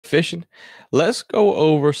fishing. Let's go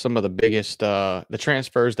over some of the biggest the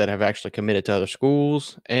transfers that have actually committed to other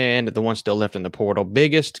schools and the ones still left in the portal.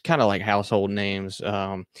 Biggest kind of like household names,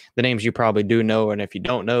 the names you probably do know, and if you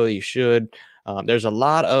don't know, you should. There's a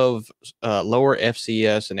lot of lower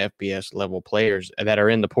FCS and FBS level players that are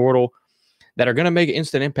in the portal that are going to make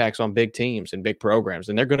instant impacts on big teams and big programs,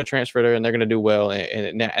 and they're going to transfer there and they're going to do well.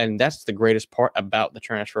 And that's the greatest part about the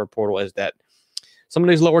transfer portal is that some of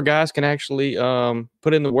these lower guys can actually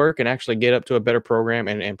put in the work and actually get up to a better program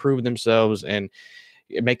and prove themselves and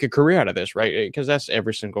make a career out of this, right? Because that's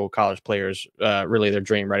every single college player's really their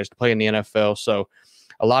dream, right? Is to play in the NFL. So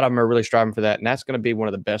a lot of them are really striving for that, and that's going to be one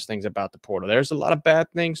of the best things about the portal. There's a lot of bad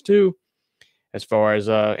things too, as far as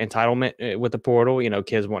entitlement with the portal. You know,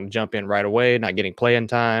 kids wanting to jump in right away, not getting playing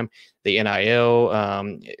time, the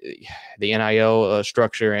NIL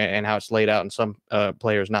structure and how it's laid out, and some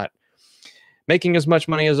players not making as much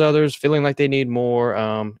money as others, feeling like they need more,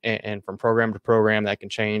 and from program to program that can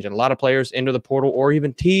change. And a lot of players enter the portal or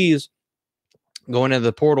even tease going into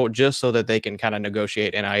the portal just so that they can kind of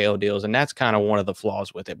negotiate NIL deals. And that's kind of one of the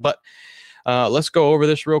flaws with it. But let's go over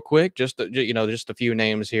this real quick. Just a few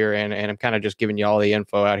names here, and I'm kind of just giving you all the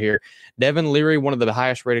info out here. Devin Leary, one of the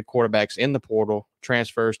highest rated quarterbacks in the portal,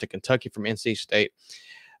 transfers to Kentucky from NC State.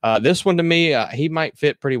 This one to me, he might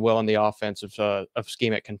fit pretty well in the offensive of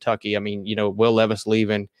scheme at Kentucky. I mean, you know, Will Levis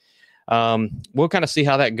leaving. We'll kind of see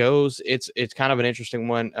how that goes. It's kind of an interesting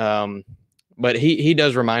one. But he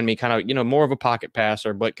does remind me kind of, you know, more of a pocket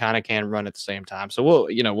passer, but kind of can run at the same time. So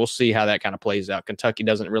we'll see how that kind of plays out. Kentucky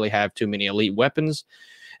doesn't really have too many elite weapons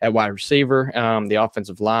at wide receiver. The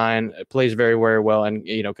offensive line plays very, very well. And,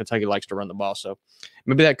 you know, Kentucky likes to run the ball. So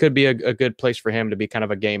maybe that could be a good place for him to be kind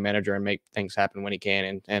of a game manager and make things happen when he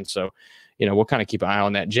can. And so, you know, we'll kind of keep an eye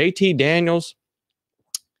on that. JT Daniels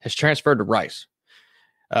has transferred to Rice.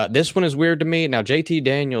 This one is weird to me. Now, JT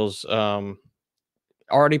Daniels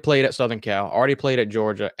already played at Southern Cal, already played at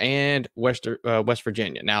Georgia and West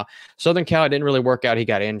Virginia. Now, Southern Cal didn't really work out. He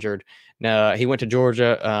got injured. Now, he went to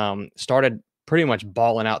Georgia, started pretty much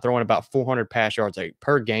balling out, throwing about 400 pass yards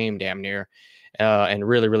per game damn near, and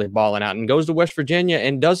really, really balling out, and goes to West Virginia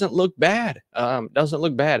and doesn't look bad.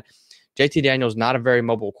 JT Daniels, not a very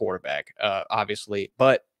mobile quarterback, obviously,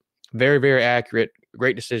 but very, very accurate,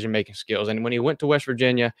 great decision-making skills. And when he went to West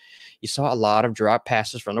Virginia, you saw a lot of drop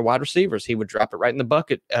passes from the wide receivers. He would drop it right in the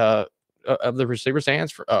bucket of the receiver's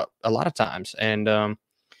hands for a lot of times. And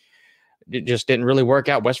it just didn't really work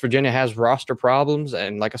out. West Virginia has roster problems.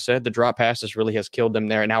 And like I said, the drop passes really has killed them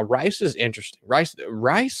there. Now, Rice is interesting.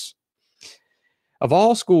 Rice, of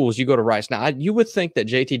all schools, you go to Rice. Now, you would think that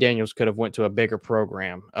JT Daniels could have went to a bigger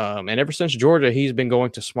program. And ever since Georgia, he's been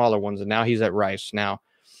going to smaller ones, and now he's at Rice. Now,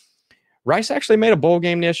 Rice actually made a bowl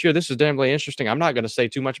game this year. This is definitely interesting. I'm not going to say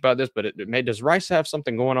too much about this, but does Rice have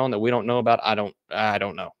something going on that we don't know about? I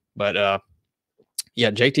don't know. But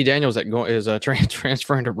yeah, JT Daniels is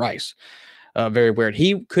transferring to Rice. Very weird.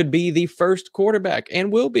 He could be the first quarterback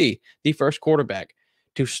and will be the first quarterback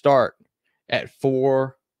to start at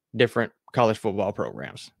 4 different college football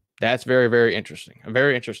programs. That's very, very interesting. A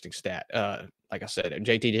very interesting stat. Like I said,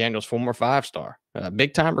 JT Daniels, former 5-star,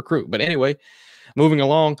 big time recruit. But anyway, moving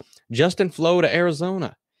along, Justin Flo to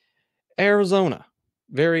Arizona.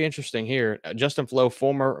 Very interesting here. Justin Flo,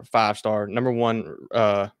 former 5-star, number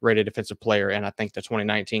 1 rated defensive player, and I think the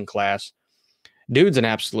 2019 class. Dude's an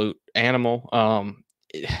absolute animal.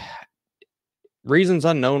 Reasons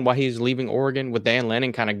unknown why he's leaving Oregon, with Dan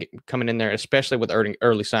Lanning kind of coming in there, especially with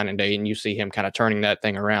early signing day, and you see him kind of turning that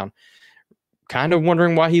thing around. Kind of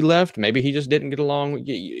wondering why he left. Maybe he just didn't get along.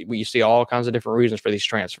 You see all kinds of different reasons for these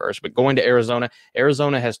transfers. But going to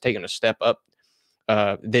Arizona has taken a step up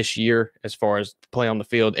this year as far as play on the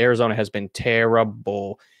field. Arizona has been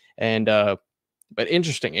terrible. And but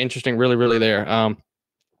interesting, really, really there.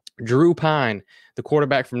 Drew Pine, the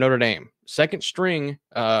quarterback from Notre Dame, second string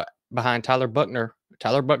behind Tyler Buckner.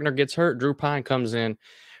 Tyler Buckner gets hurt. Drew Pine comes in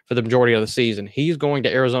for the majority of the season. He's going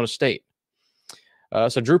to Arizona State.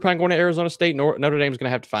 So Drew Pine going to Arizona State. Notre Dame's going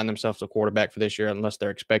to have to find themselves a quarterback for this year unless they're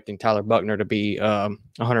expecting Tyler Buckner to be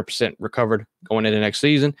 100% recovered going into next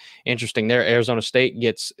season. Interesting there. Arizona State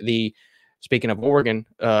gets speaking of Oregon,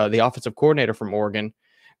 the offensive coordinator from Oregon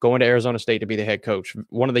going to Arizona State to be the head coach.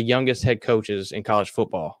 One of the youngest head coaches in college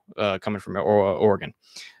football coming from Oregon.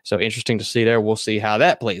 So interesting to see there. We'll see how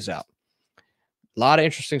that plays out. A lot of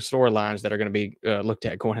interesting storylines that are going to be looked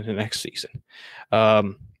at going into next season.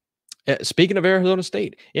 Speaking of Arizona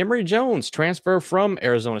State, Emory Jones transfer from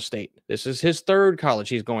Arizona State. This is his 3rd college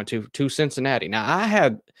he's going to Cincinnati. Now,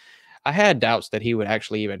 I had doubts that he would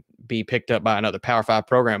actually even be picked up by another Power 5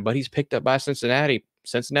 program, but he's picked up by Cincinnati.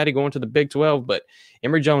 Cincinnati going to the Big 12, but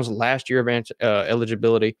Emory Jones last year of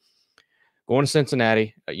eligibility going to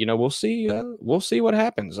Cincinnati. We'll see. We'll see what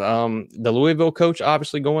happens. The Louisville coach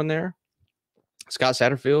obviously going there, Scott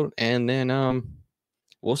Satterfield, and then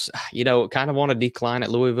we'll kind of want to decline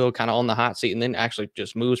at Louisville, kind of on the hot seat, and then actually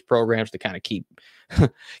just moves programs to kind of keep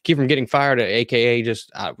from getting fired, aka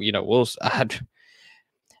just I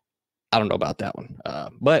don't know about that one.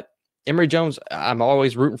 But Emory Jones, I'm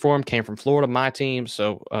always rooting for him. Came from Florida, my team,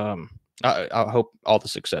 so I hope all the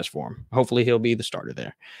success for him. Hopefully, he'll be the starter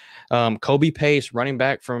there. Kobe Pace, running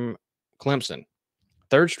back from Clemson,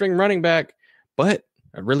 third string running back, but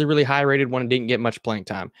a really, really high rated one, didn't get much playing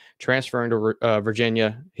time. Transferring to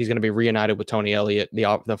Virginia, he's going to be reunited with Tony Elliott,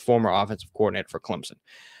 the former offensive coordinator for Clemson.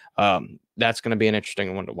 That's going to be an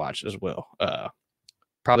interesting one to watch as well.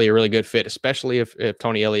 Probably a really good fit, especially if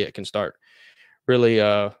Tony Elliott can start really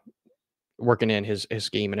working in his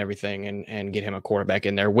scheme and everything, and get him a quarterback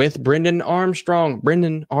in there with Brendan Armstrong.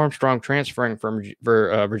 Brendan Armstrong transferring from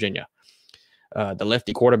Virginia, the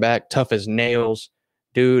lefty quarterback, tough as nails.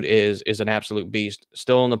 Dude is an absolute beast.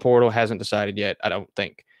 Still in the portal, hasn't decided yet, I don't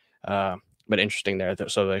think. But interesting there.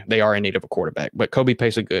 So they are in need of a quarterback. But Kobe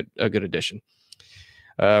Pace a good addition.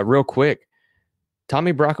 Real quick,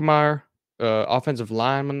 Tommy Brockemeyer, offensive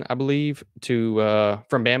lineman, I believe,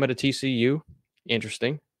 from Bama to TCU.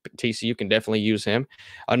 Interesting. TCU can definitely use him.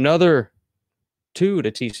 Another 2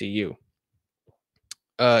 to TCU.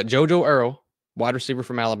 JoJo Earl, wide receiver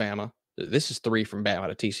from Alabama. This is 3 from Bama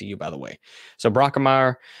to TCU, by the way. So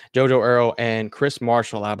Brockemeyer, JoJo Earl, and Chris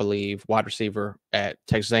Marshall, I believe, wide receiver at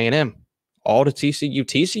Texas A&M. All to TCU.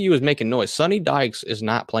 TCU is making noise. Sonny Dykes is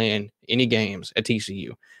not playing any games at TCU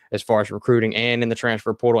as far as recruiting and in the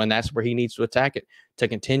transfer portal, and that's where he needs to attack it to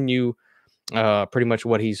continue pretty much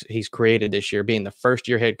what he's created this year, being the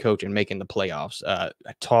first-year head coach and making the playoffs. A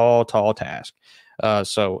tall task.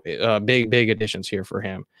 So big additions here for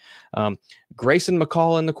him. Grayson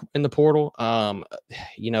McCall in the portal.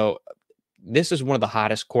 This is one of the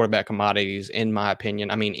hottest quarterback commodities, in my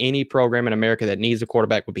opinion. I mean, any program in America that needs a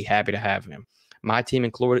quarterback would be happy to have him. My team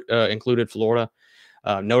included Florida.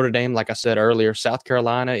 Notre Dame, like I said earlier. South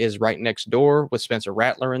Carolina is right next door with Spencer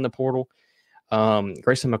Rattler in the portal.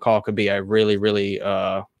 Grayson McCall could be a really, really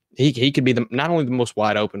he could be not only the most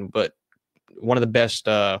wide open, but one of the best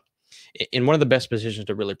in one of the best positions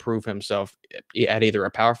to really prove himself at either a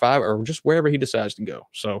Power 5 or just wherever he decides to go.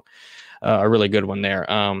 So a really good one there.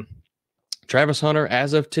 Travis Hunter,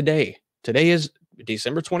 as of today is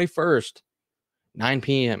December 21st, 9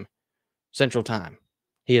 p.m. Central Time.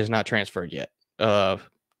 He has not transferred yet.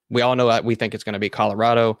 We all know that we think it's going to be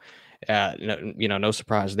Colorado. No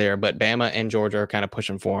surprise there, but Bama and Georgia are kind of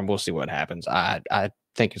pushing for him. We'll see what happens. I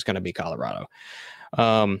think it's going to be Colorado.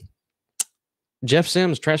 Jeff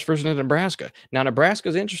Sims transfers to Nebraska. Now,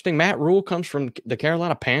 Nebraska's interesting. Matt Rule comes from the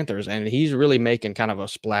Carolina Panthers, and he's really making kind of a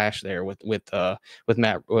splash there with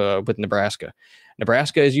Nebraska.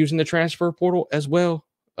 Nebraska is using the transfer portal as well,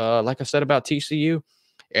 like I said about TCU,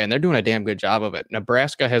 and they're doing a damn good job of it.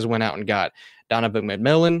 Nebraska has went out and got Donovan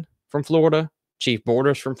McMillan from Florida, Chief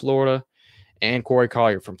Borders from Florida, and Corey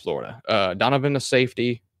Collier from Florida. Donovan a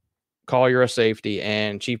safety, Collier a safety,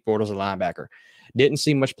 and Chief Borders a linebacker. Didn't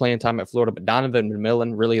see much playing time at Florida, but Donovan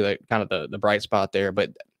McMillan really the bright spot there.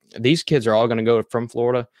 But these kids are all going to go from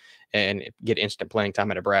Florida and get instant playing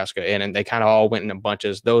time at Nebraska, and they kind of all went in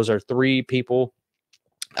bunches. Those are 3 people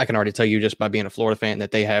I can already tell you just by being a Florida fan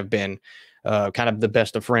that they have been kind of the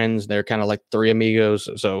best of friends. They're kind of like 3 amigos.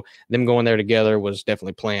 So them going there together was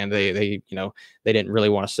definitely planned. They didn't really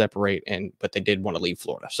want to separate, but they did want to leave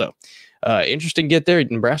Florida. So interesting get there.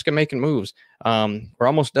 Nebraska making moves. We're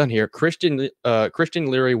almost done here. Christian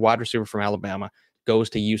Leary, wide receiver from Alabama, goes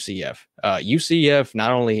to UCF. UCF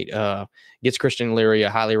not only gets Christian Leary, a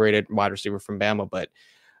highly rated wide receiver from Bama, but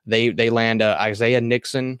they land Isaiah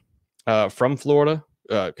Nixon from Florida,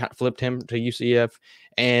 flipped him to UCF,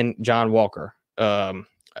 and John Walker, a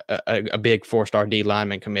big 4-star D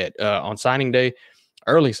lineman commit on signing day,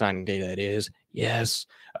 early signing day, that is. Yes.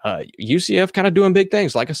 UCF kind of doing big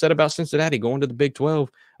things. Like I said about Cincinnati going to the Big 12,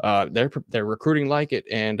 they're recruiting like it,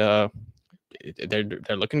 and they're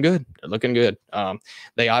looking good. They're looking good.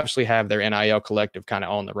 They obviously have their NIL collective kind of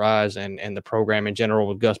on the rise, and the program in general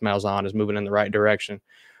with Gus Malzahn is moving in the right direction,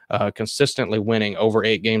 consistently winning over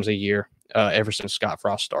 8 games a year ever since Scott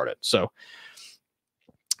Frost started. So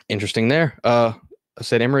interesting there. I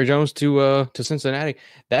said Emory Jones to Cincinnati.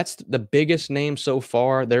 That's the biggest name so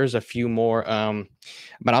far. There's a few more, but I'm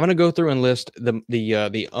going to go through and list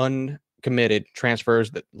the uncommitted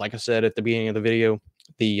transfers that, like I said at the beginning of the video,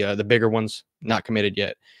 the bigger ones not committed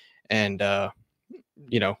yet, and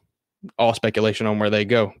all speculation on where they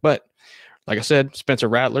go. But like I said, Spencer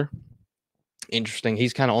Rattler, interesting.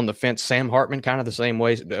 He's kind of on the fence. Sam Hartman, kind of the same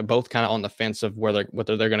way. Both kind of on the fence of whether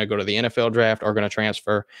they're going to go to the NFL draft or going to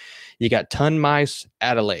transfer. You got Tunmise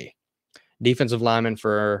Adelaide, defensive lineman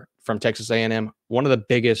from Texas A&M, one of the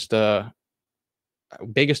biggest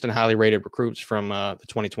and highly rated recruits from the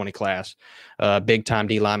 2020 class. Big time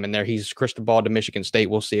D lineman there. He's crystal ball to Michigan State.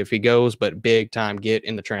 We'll see if he goes, but big time get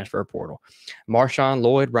in the transfer portal. Marshawn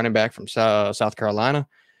Lloyd, running back from South Carolina,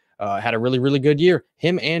 had a really, really good year.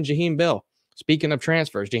 Him and Jaheim Bell. Speaking of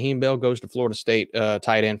transfers, Jaheim Bell goes to Florida State,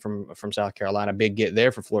 tight end from South Carolina. Big get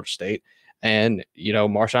there for Florida State. And,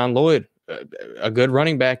 Marshawn Lloyd, a good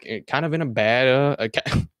running back, kind of in a bad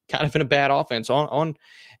offense on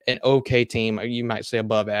an okay team. You might say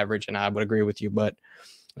above average, and I would agree with you, but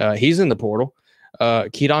he's in the portal.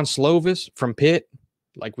 Keaton Slovis from Pitt,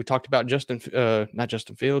 like we talked about, not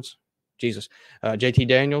Justin Fields, JT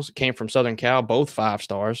Daniels came from Southern Cal, both 5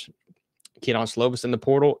 stars. Keaton Slovis in the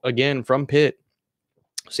portal, again, from Pitt.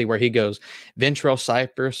 See where he goes. Ventrell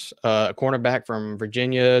Cypress, cornerback from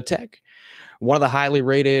Virginia Tech. One of the highly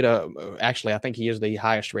rated, actually, I think he is the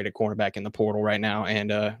highest rated cornerback in the portal right now,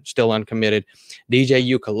 and still uncommitted. DJ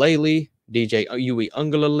Ukulele, DJ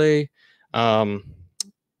Uiagalelei.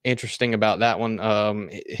 Interesting about that one.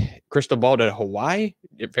 Crystal ball to Hawaii.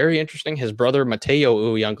 Very interesting. His brother, Mateo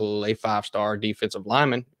Uiagalelei, 5-star defensive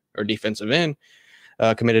lineman or defensive end,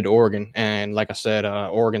 committed to Oregon. And like I said,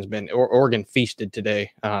 Oregon feasted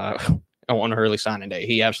today on early signing day.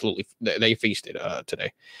 They feasted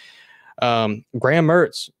today. Graham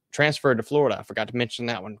Mertz transferred to Florida. I forgot to mention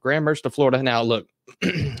that one. Graham Mertz to Florida. Now, look,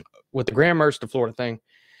 with the Graham Mertz to Florida thing,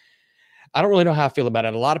 I don't really know how I feel about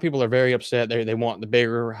it. A lot of people are very upset. They want the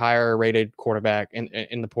bigger, higher rated quarterback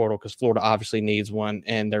in the portal because Florida obviously needs one.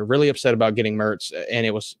 And they're really upset about getting Mertz. And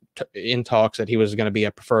it was in talks that he was going to be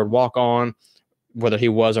a preferred walk-on, whether he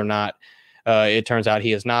was or not. It turns out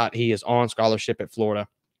he is not. He is on scholarship at Florida.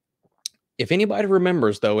 If anybody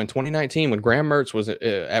remembers, though, in 2019, when Graham Mertz was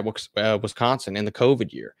at Wisconsin in the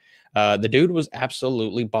COVID year, the dude was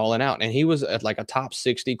absolutely balling out. And he was at like a top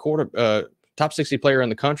 60 player in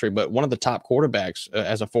the country, but one of the top quarterbacks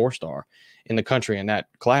as a 4-star in the country in that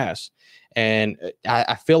class. And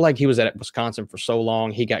I feel like he was at Wisconsin for so long.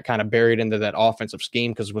 He got kind of buried into that offensive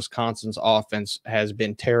scheme because Wisconsin's offense has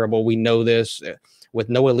been terrible. We know this. With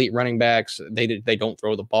no elite running backs, they don't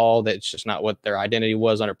throw the ball. That's just not what their identity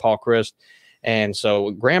was under Paul Chryst. And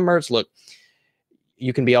so Graham Mertz, look,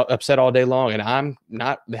 you can be upset all day long, and I'm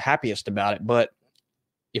not the happiest about it. But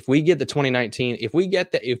if we get the 2019, if we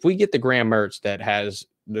get the Graham Mertz that has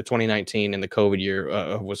the 2019 and the COVID year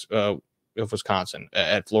of Wisconsin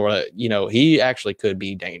at Florida, he actually could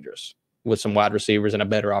be dangerous with some wide receivers and a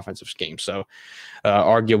better offensive scheme. So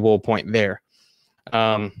arguable point there.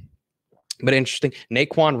 But interesting.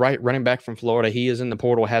 Naquan Wright, running back from Florida, he is in the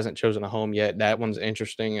portal, hasn't chosen a home yet. That one's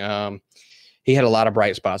interesting. He had a lot of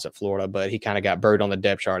bright spots at Florida, but he kind of got buried on the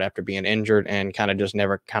depth chart after being injured and kind of just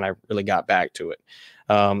never kind of really got back to it.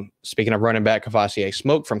 Speaking of running back, Kavasier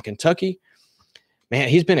Smoke from Kentucky. Man,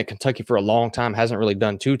 he's been at Kentucky for a long time, hasn't really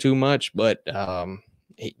done too much, but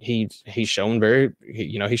he's shown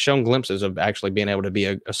he's shown glimpses of actually being able to be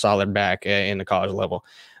a solid back in the college level.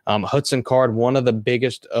 Hudson Card, one of the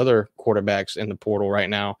biggest other quarterbacks in the portal right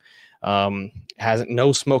now, has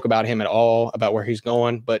no smoke about him at all about where he's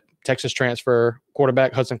going. But Texas transfer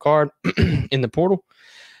quarterback Hudson Card in the portal.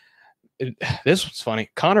 This was funny.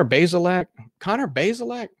 Connor Bazelak,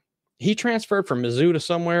 he transferred from Mizzou to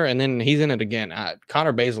somewhere, and then he's in it again.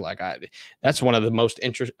 Connor Bazelak, that's one of the most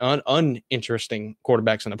uninteresting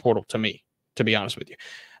quarterbacks in the portal to me, to be honest with you.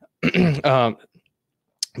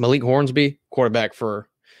 Malik Hornsby, quarterback for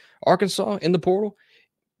Arkansas in the portal,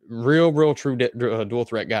 real true dual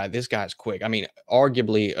threat guy. This guy's quick. I mean,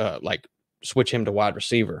 arguably like switch him to wide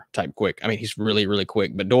receiver type quick. I mean, he's really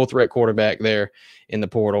quick, but dual threat quarterback there in the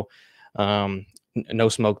portal. No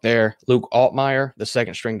smoke there. Luke Altmaier, the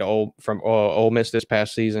second string from Ole Miss this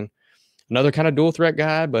past season. Another kind of dual threat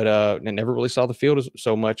guy, but they never really saw the field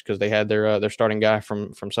so much because they had their starting guy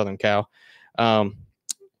from Southern Cal.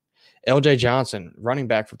 LJ Johnson, running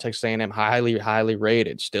back from Texas A&M, highly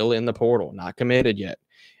rated, still in the portal, not committed yet.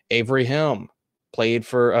 Avery Helm played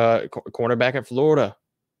for cornerback at Florida,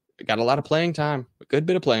 got a lot of playing time, a good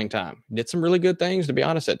bit of playing time. Did some really good things, to be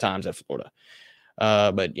honest, at times at Florida.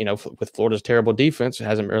 But with Florida's terrible defense,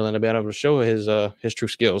 hasn't really been able to show his true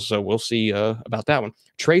skills. So we'll see about that one.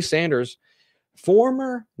 Trey Sanders,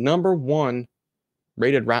 former number 1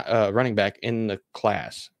 rated running back in the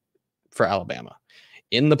class for Alabama.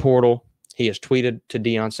 In the portal, he has tweeted to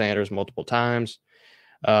Deion Sanders multiple times.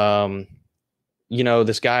 you know,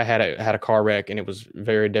 this guy had a car wreck and it was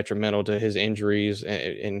very detrimental to his injuries,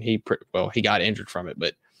 and he got injured from it,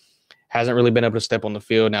 but hasn't really been able to step on the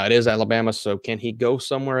field. Now it is Alabama, so can he go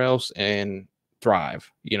somewhere else and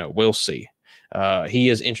thrive? You know, we'll see. He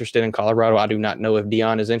is interested in Colorado. I do not know if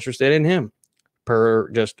Dion is interested in him, per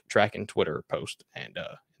just tracking Twitter post and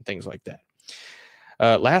things like that.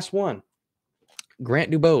 Last one,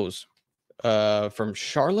 Grant Dubose from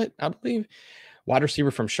Charlotte, I believe. Wide receiver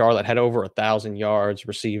from Charlotte, had over 1,000 yards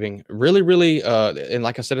receiving. Really, and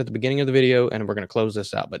like I said at the beginning of the video, and we're going to close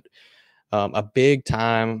this out, but a big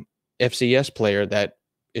time FCS player that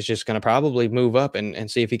is just going to probably move up and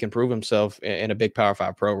see if he can prove himself in a big Power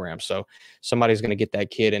 5 program. So somebody's going to get that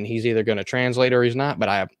kid, and he's either going to translate or he's not.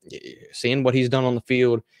 But seeing what he's done on the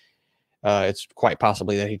field, it's quite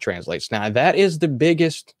possibly that he translates. Now, that is the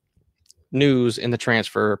biggest news in the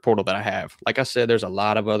transfer portal that I have. Like I said, there's a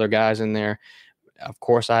lot of other guys in there. Of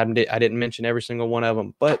course, I didn't mention every single one of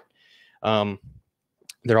them, but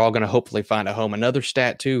they're all going to hopefully find a home. Another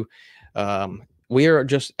stat, too, we are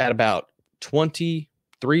just at about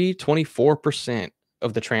 24%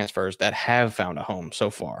 of the transfers that have found a home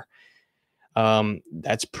so far.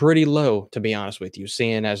 That's pretty low, to be honest with you,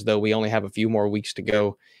 seeing as though we only have a few more weeks to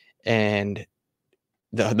go. And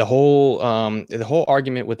the whole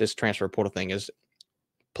argument with this transfer portal thing is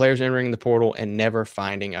players entering the portal and never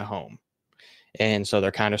finding a home. And so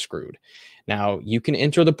they're kind of screwed. Now, you can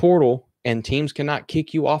enter the portal and teams cannot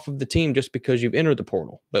kick you off of the team just because you've entered the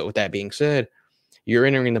portal. But with that being said, you're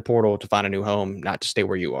entering the portal to find a new home, not to stay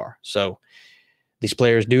where you are. So these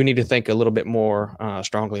players do need to think a little bit more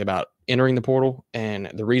strongly about entering the portal and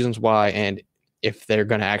the reasons why, and if they're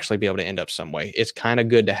going to actually be able to end up some way. It's kind of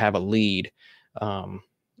good to have a lead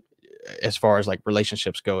as far as like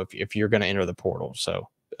relationships go if you're going to enter the portal. So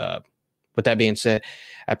with that being said,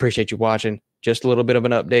 I appreciate you watching. Just a little bit of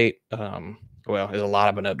an update. Well, there's a lot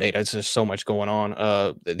of an update. There's just so much going on.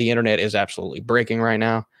 The internet is absolutely breaking right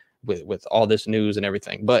now with all this news and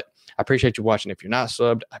everything. But I appreciate you watching. If you're not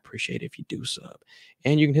subbed, I appreciate if you do sub.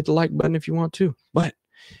 And you can hit the like button if you want to. But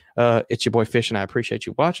it's your boy Fish, and I appreciate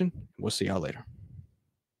you watching. We'll see y'all later.